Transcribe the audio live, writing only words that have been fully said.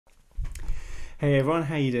Hey everyone,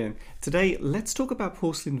 how you doing? Today, let's talk about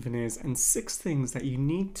porcelain veneers and 6 things that you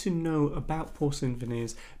need to know about porcelain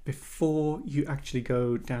veneers before you actually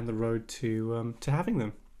go down the road to having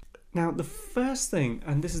them. Now, the first thing,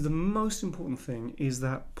 and this is the most important thing, is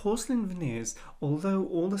that porcelain veneers, although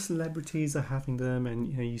all the celebrities are having them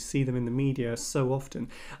and you see them in the media so often,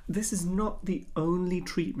 this is not the only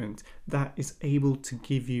treatment that is able to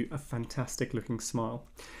give you a fantastic looking smile.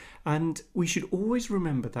 And we should always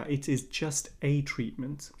remember that it is just a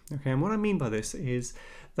treatment. Okay, and what I mean by this is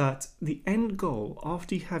that the end goal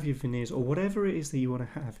after you have your veneers or whatever it is that you want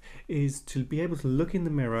to have is to be able to look in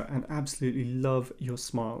the mirror and absolutely love your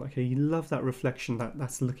smile. Okay, you love that reflection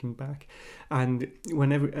that's looking back, and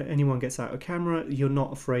whenever anyone gets out of camera, you're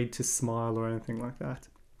not afraid to smile or anything like that.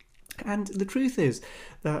 And the truth is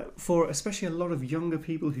that for especially a lot of younger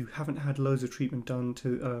people who haven't had loads of treatment done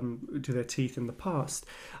to their teeth in the past,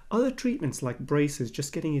 other treatments like braces,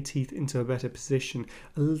 just getting your teeth into a better position,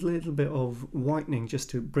 a little bit of whitening just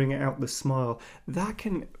to bring out the smile, that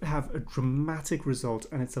can have a dramatic result,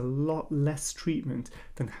 and it's a lot less treatment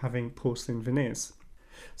than having porcelain veneers.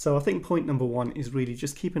 So I think point number 1 is really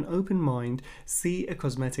just keep an open mind, see a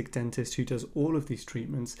cosmetic dentist who does all of these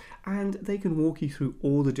treatments, and they can walk you through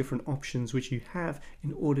all the different options which you have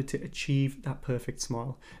in order to achieve that perfect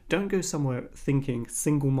smile. Don't go somewhere thinking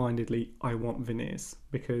single-mindedly, I want veneers,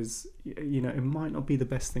 because it might not be the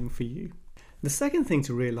best thing for you. The second thing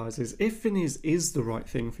to realize is if veneers is the right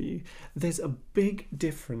thing for you, there's a big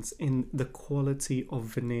difference in the quality of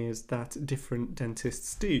veneers that different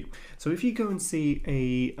dentists do. So if you go and see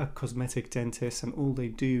a cosmetic dentist and all they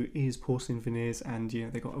do is porcelain veneers and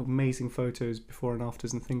they've got amazing photos before and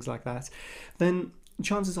afters and things like that, then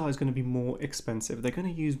chances are it's going to be more expensive. They're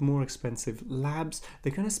going to use more expensive labs.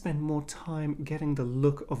 They're going to spend more time getting the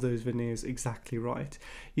look of those veneers exactly right.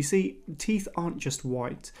 You see, teeth aren't just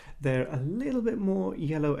white. They're a little bit more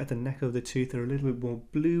yellow at the neck of the tooth. They're a little bit more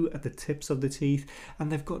blue at the tips of the teeth,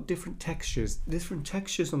 and they've got different textures. Different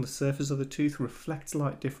textures on the surface of the tooth reflects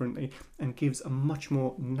light differently and gives a much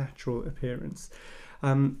more natural appearance.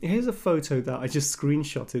 Here's a photo that I just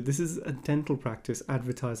screenshotted. This is a dental practice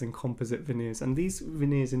advertising composite veneers, and these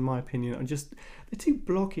veneers, in my opinion, they're too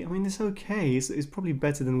blocky. I mean, it's okay. It's probably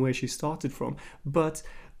better than where she started from, but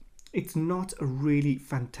it's not a really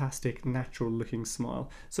fantastic natural looking smile.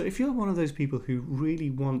 So if you're one of those people who really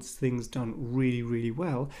wants things done really, really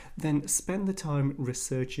well, then spend the time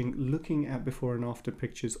researching, looking at before and after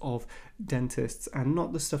pictures of dentists, and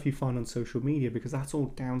not the stuff you find on social media, because that's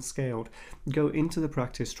all downscaled. Go into the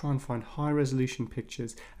practice, try and find high resolution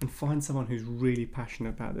pictures, and find someone who's really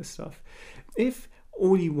passionate about this stuff. If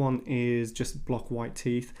all you want is just block white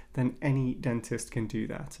teeth, then any dentist can do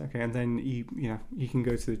that. Okay, and then you can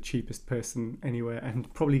go to the cheapest person anywhere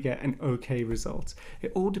and probably get an okay result.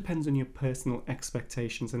 It all depends on your personal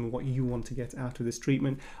expectations and what you want to get out of this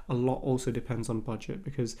treatment. A lot also depends on budget,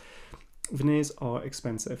 because veneers are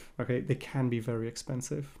expensive. Okay, they can be very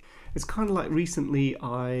expensive. It's kind of like recently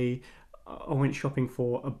I went shopping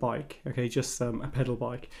for a bike, okay, just a pedal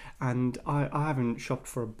bike, and I haven't shopped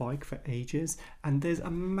for a bike for ages, and there's a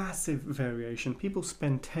massive variation. People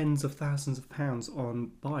spend tens of thousands of pounds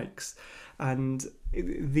on bikes, and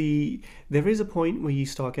there is a point where you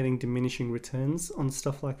start getting diminishing returns on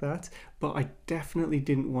stuff like that, but I definitely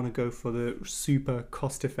didn't want to go for the super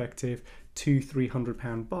cost-effective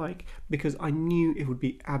 £200-300 bike, because I knew it would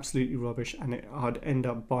be absolutely rubbish and I'd end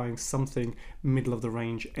up buying something middle of the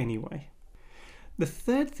range anyway. The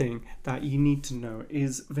third thing that you need to know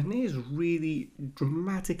is veneers really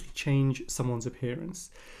dramatically change someone's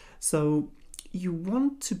appearance. So you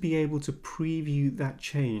want to be able to preview that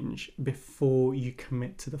change before you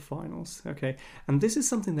commit to the finals, okay? And this is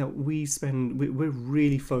something that we're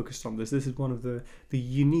really focused on this. This is one of the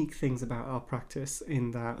unique things about our practice,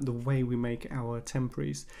 in that the way we make our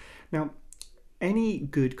temporaries. Now, any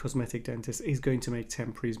good cosmetic dentist is going to make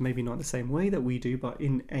temporaries, maybe not the same way that we do, but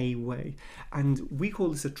in a way. And we call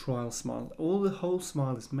this a trial smile. The whole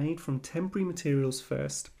smile is made from temporary materials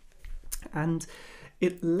first, and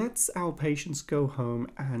it lets our patients go home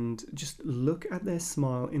and just look at their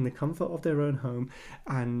smile in the comfort of their own home,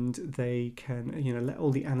 and they can let all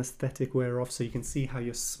the anesthetic wear off, so you can see how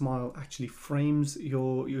your smile actually frames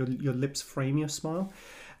your lips frame your smile,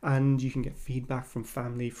 and you can get feedback from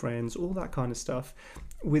family, friends, all that kind of stuff,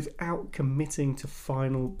 without committing to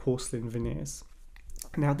final porcelain veneers.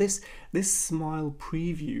 Now this smile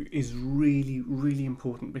preview is really, really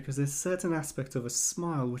important, because there's certain aspects of a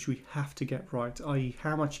smile which we have to get right, i.e.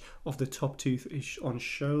 how much of the top tooth is on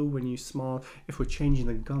show when you smile. If we're changing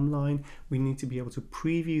the gum line, we need to be able to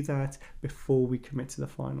preview that before we commit to the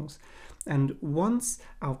finals. And once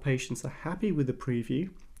our patients are happy with the preview,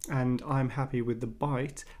 and I'm happy with the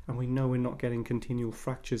bite, and we know we're not getting continual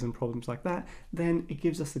fractures and problems like that, then it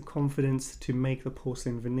gives us the confidence to make the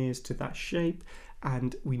porcelain veneers to that shape,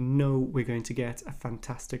 and we know we're going to get a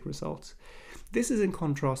fantastic result. This is in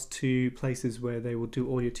contrast to places where they will do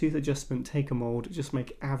all your tooth adjustment, take a mold, just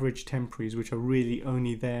make average temporaries, which are really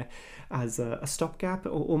only there as a stopgap, or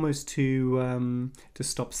almost to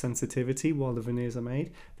stop sensitivity while the veneers are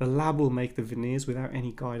made. The lab will make the veneers without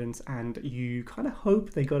any guidance, and you kind of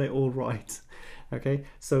hope they got it all right. Okay,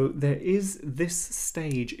 so there is this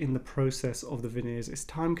stage in the process of the veneers. It's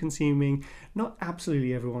time consuming. Not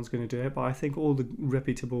absolutely everyone's going to do it, but I think all the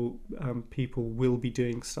reputable people will be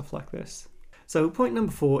doing stuff like this. So point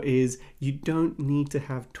number 4 is you don't need to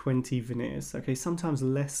have 20 veneers. Okay, sometimes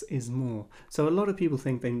less is more. So a lot of people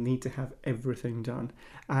think they need to have everything done,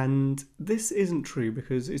 and this isn't true,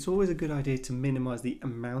 because it's always a good idea to minimize the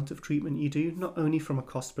amount of treatment you do, not only from a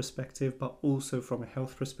cost perspective but also from a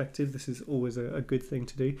health perspective. This is always a good thing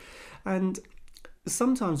to do. And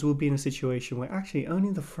sometimes we'll be in a situation where actually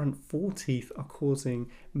only the front 4 teeth are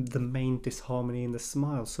causing the main disharmony in the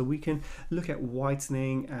smile. So we can look at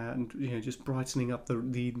whitening and just brightening up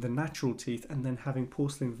the natural teeth, and then having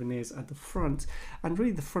porcelain veneers at the front, and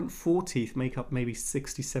really the front 4 teeth make up maybe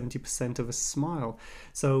 60-70% of a smile.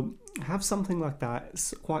 So have something like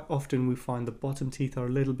that. Quite often we find the bottom teeth are a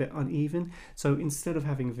little bit uneven, so instead of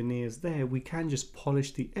having veneers there, we can just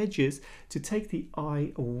polish the edges to take the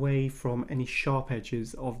eye away from any sharp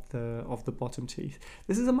edges of the bottom teeth.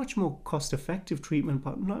 This is a much more cost-effective treatment,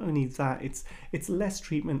 but not only that, it's less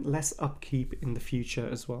treatment, less upkeep in the future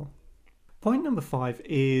as well. Point number 5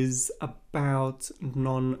 is about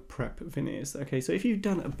non-prep veneers. Okay, so if you've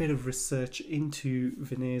done a bit of research into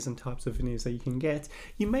veneers and types of veneers that you can get,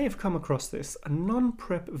 you may have come across this. A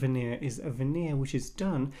non-prep veneer is a veneer which is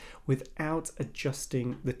done without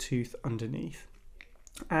adjusting the tooth underneath.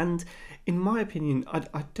 And in my opinion,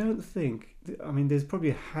 I don't think, there's probably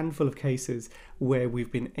a handful of cases where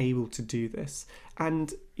we've been able to do this.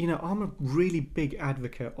 And, I'm a really big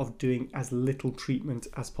advocate of doing as little treatment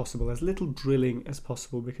as possible, as little drilling as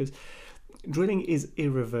possible, because drilling is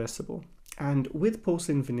irreversible. And with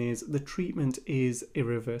porcelain veneers, the treatment is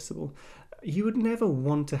irreversible. You would never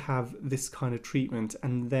want to have this kind of treatment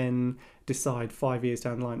and then decide 5 years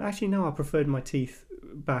down the line, actually, no, I preferred my teeth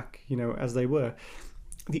back, as they were.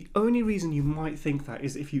 The only reason you might think that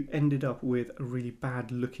is if you ended up with a really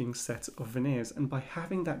bad looking set of veneers, and by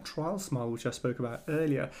having that trial smile which I spoke about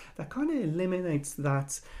earlier, that kind of eliminates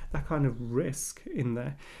that kind of risk in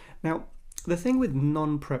there. Now, the thing with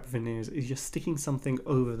non-prep veneers is you're sticking something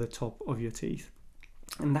over the top of your teeth,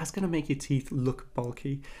 and that's going to make your teeth look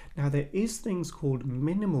bulky. Now, there is things called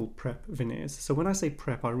minimal prep veneers. So when I say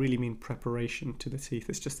prep, I really mean preparation to the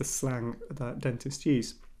teeth. It's just a slang that dentists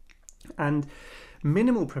use. And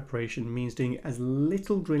minimal preparation means doing as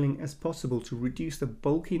little drilling as possible to reduce the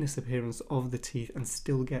bulkiness appearance of the teeth and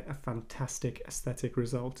still get a fantastic aesthetic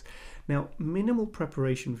result. Now, minimal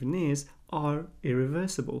preparation veneers are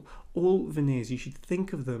irreversible. All veneers, you should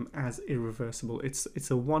think of them as irreversible. It's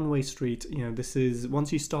a one-way street. This is,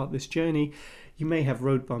 once you start this journey, you may have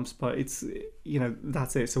road bumps, but it's,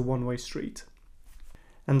 that's it. It's a one-way street.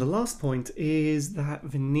 And the last point is that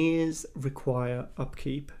veneers require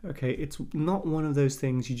upkeep. Okay, it's not one of those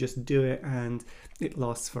things you just do it and it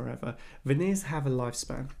lasts forever. Veneers have a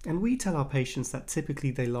lifespan, and we tell our patients that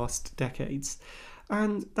typically they last decades.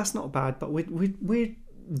 And that's not bad, but we're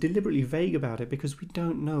deliberately vague about it because we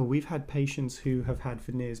don't know. We've had patients who have had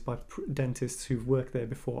veneers by dentists who've worked there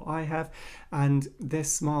before I have, and their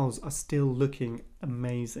smiles are still looking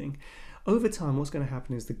amazing. Over time, what's going to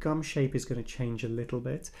happen is the gum shape is going to change a little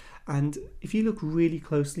bit, and if you look really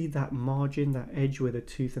closely, that margin, that edge where the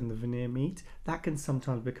tooth and the veneer meet, that can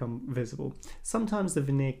sometimes become visible. Sometimes the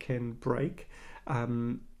veneer can break,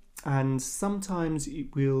 and sometimes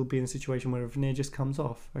we'll be in a situation where a veneer just comes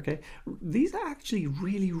off. Okay, these are actually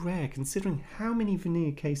really rare considering how many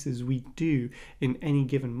veneer cases we do in any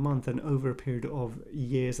given month, and over a period of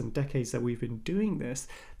years and decades that we've been doing this,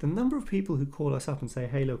 the number of people who call us up and say,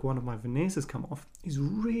 hey look, one of my veneers has come off, is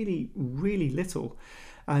really, really little.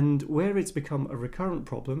 And where it's become a recurrent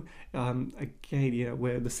problem, again,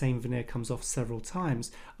 where the same veneer comes off several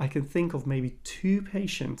times, I can think of maybe 2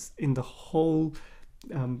 patients in the whole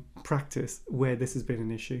practice where this has been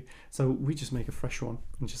an issue. So we just make a fresh one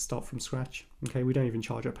and just start from scratch. Okay, we don't even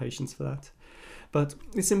charge our patients for that. But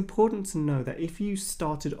it's important to know that if you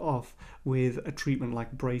started off with a treatment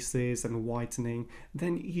like braces and whitening,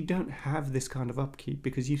 then you don't have this kind of upkeep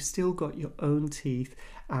because you've still got your own teeth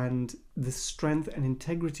and the strength and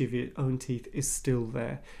integrity of your own teeth is still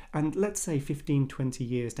there. And let's say 15, 20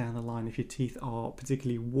 years down the line, if your teeth are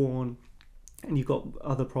particularly worn and you've got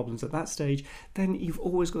other problems at that stage, then you've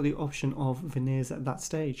always got the option of veneers at that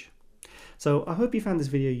stage. So I hope you found this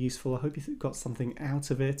video useful. I hope you got something out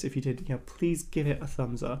of it. If you did, please give it a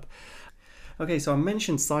thumbs up. Okay, so I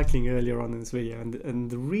mentioned cycling earlier on in this video,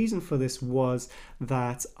 and the reason for this was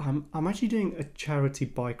that I'm actually doing a charity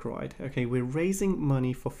bike ride. Okay, we're raising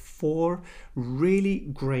money for 4 really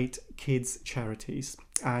great kids charities,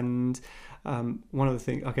 and one of the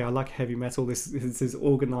things, okay, I like heavy metal. This is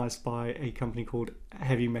organized by a company called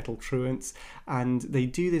Heavy Metal Truants, and they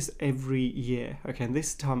do this every year. Okay, and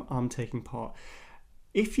this time I'm taking part.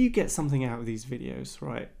 If you get something out of these videos,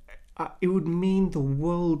 right, it would mean the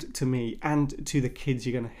world to me and to the kids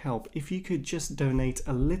you're going to help if you could just donate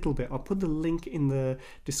a little bit. I'll put the link in the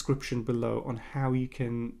description below on how you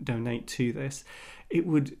can donate to this. It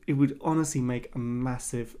would honestly make a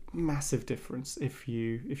massive difference if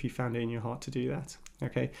you found it in your heart to do that.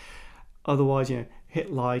 Okay, otherwise,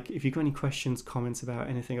 hit like. If you've got any questions, comments about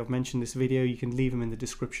anything I've mentioned in this video, you can leave them in the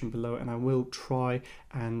description below and I will try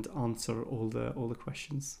and answer all the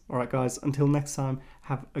questions. All right guys, until next time,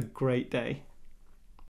 have a great day.